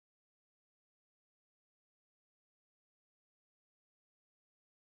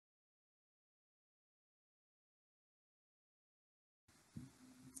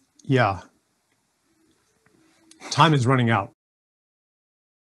Yeah. Time is running out.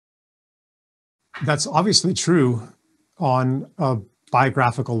 That's obviously true on a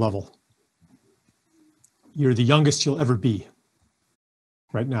biographical level. You're the youngest you'll ever be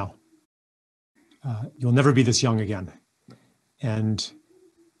right now. You'll never be this young again. And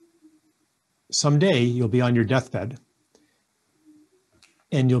someday you'll be on your deathbed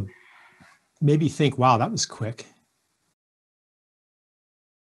and you'll maybe think, wow, that was quick.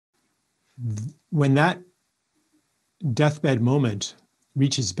 When that deathbed moment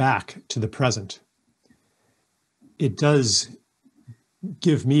reaches back to the present, it does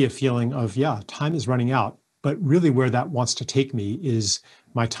give me a feeling of, yeah, time is running out. But really where that wants to take me is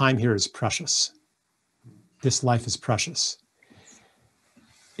my time here is precious. This life is precious.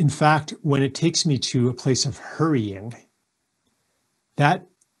 In fact, when it takes me to a place of hurrying, that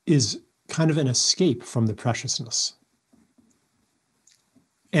is kind of an escape from the preciousness.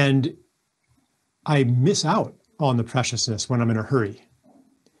 And I miss out on the preciousness when I'm in a hurry.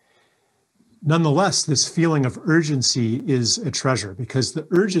 Nonetheless, this feeling of urgency is a treasure, because the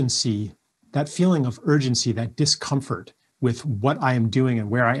urgency, that feeling of urgency, that discomfort with what I am doing and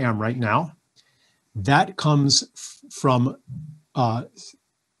where I am right now, that comes from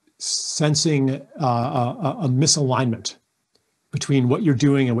sensing a misalignment between what you're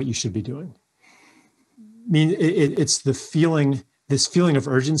doing and what you should be doing. I mean, it's the feeling, this feeling of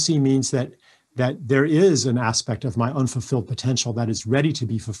urgency means that there is an aspect of my unfulfilled potential that is ready to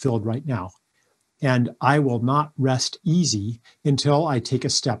be fulfilled right now. And I will not rest easy until I take a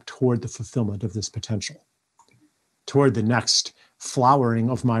step toward the fulfillment of this potential, toward the next flowering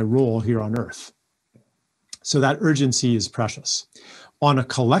of my role here on Earth. So that urgency is precious. On a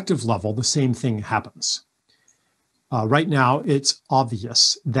collective level, the same thing happens. Right now, it's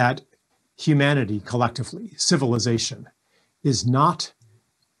obvious that humanity collectively, civilization, is not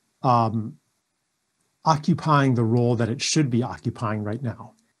occupying the role that it should be occupying right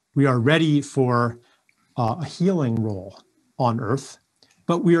now. We are ready for a healing role on Earth,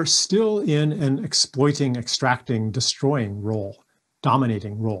 but we are still in an exploiting, extracting, destroying role,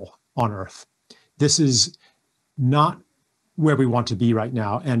 dominating role on Earth. This is not where we want to be right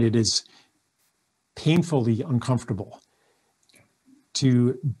now, and it is painfully uncomfortable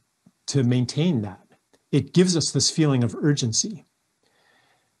to maintain that. It gives us this feeling of urgency.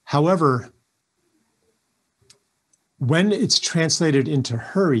 However, when it's translated into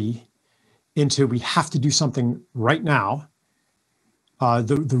hurry, into we have to do something right now,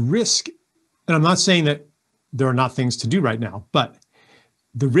 the risk, and I'm not saying that there are not things to do right now, but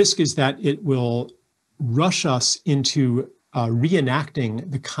the risk is that it will rush us into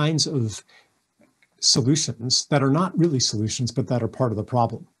reenacting the kinds of solutions that are not really solutions, but that are part of the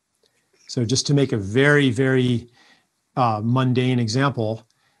problem. So just to make a very, very mundane example,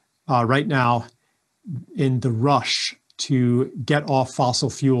 right now, in the rush to get off fossil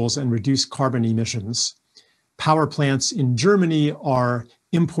fuels and reduce carbon emissions, power plants in Germany are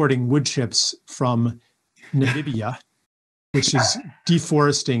importing wood chips from Namibia, which is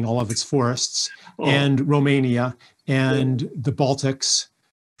deforesting all of its forests, and Romania and the Baltics,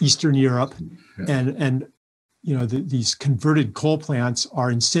 Eastern Europe, and you know, these converted coal plants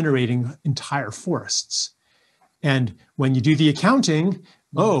are incinerating entire forests. And when you do the accounting,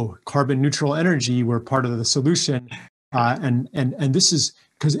 oh, carbon neutral energy, we're part of the solution. And this is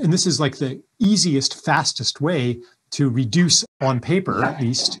this is like the easiest, fastest way to reduce, on paper at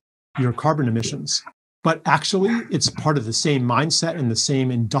least, your carbon emissions. But actually, it's part of the same mindset and the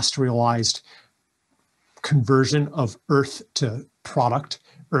same industrialized conversion of earth to product,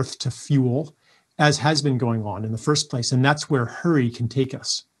 earth to fuel, as has been going on in the first place. And that's where hurry can take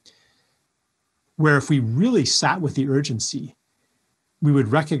us. Where if we really sat with the urgency, we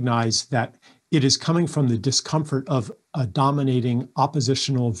would recognize that it is coming from the discomfort of a dominating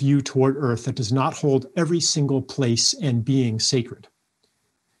oppositional view toward Earth that does not hold every single place and being sacred.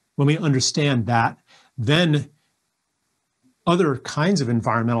 When we understand that, then other kinds of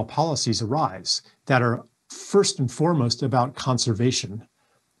environmental policies arise that are first and foremost about conservation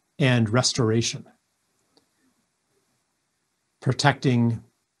and restoration, protecting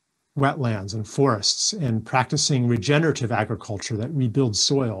wetlands and forests, and practicing regenerative agriculture that rebuilds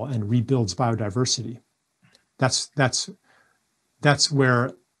soil and rebuilds biodiversity. That's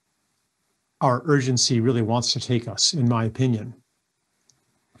where our urgency really wants to take us, in my opinion.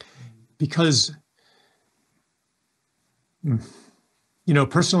 Because, you know,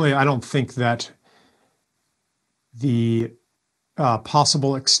 personally, I don't think that the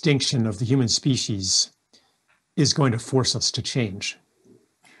possible extinction of the human species is going to force us to change.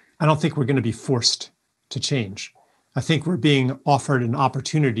 I don't think we're going to be forced to change. I think we're being offered an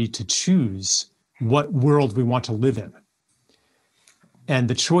opportunity to choose what world we want to live in. And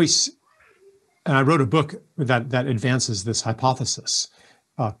the choice, and I wrote a book that advances this hypothesis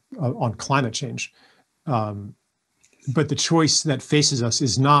on climate change. But the choice that faces us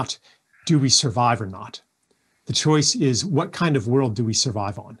is not, do we survive or not? The choice is, what kind of world do we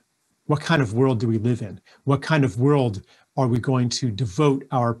survive on? What kind of world do we live in? What kind of world are we going to devote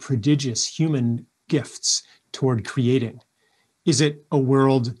our prodigious human gifts toward creating? Is it a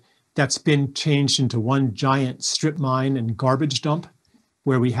world that's been changed into one giant strip mine and garbage dump,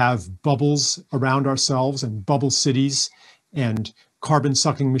 where we have bubbles around ourselves and bubble cities and carbon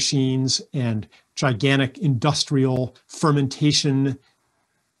sucking machines and gigantic industrial fermentation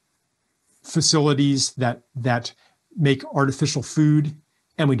facilities that make artificial food,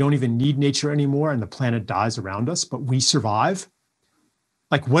 and we don't even need nature anymore and the planet dies around us, but we survive?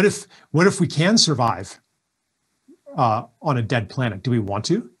 Like, what if we can survive on a dead planet? Do we want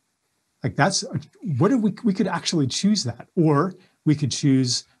to? Like, what if we could actually choose that? Or we could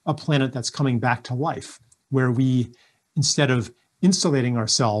choose a planet that's coming back to life, where we, instead of insulating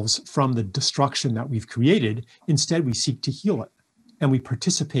ourselves from the destruction that we've created, instead we seek to heal it. And we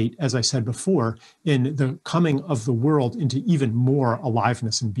participate, as I said before, in the coming of the world into even more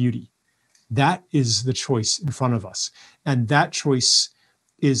aliveness and beauty. That is the choice in front of us. And that choice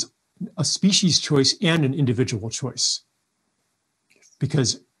is a species choice and an individual choice.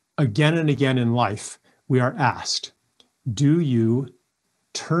 Because again and again in life, we are asked, do you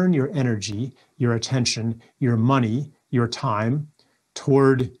turn your energy, your attention, your money, your time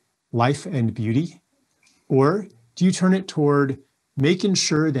toward life and beauty? Or do you turn it toward making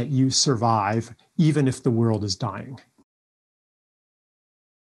sure that you survive even if the world is dying?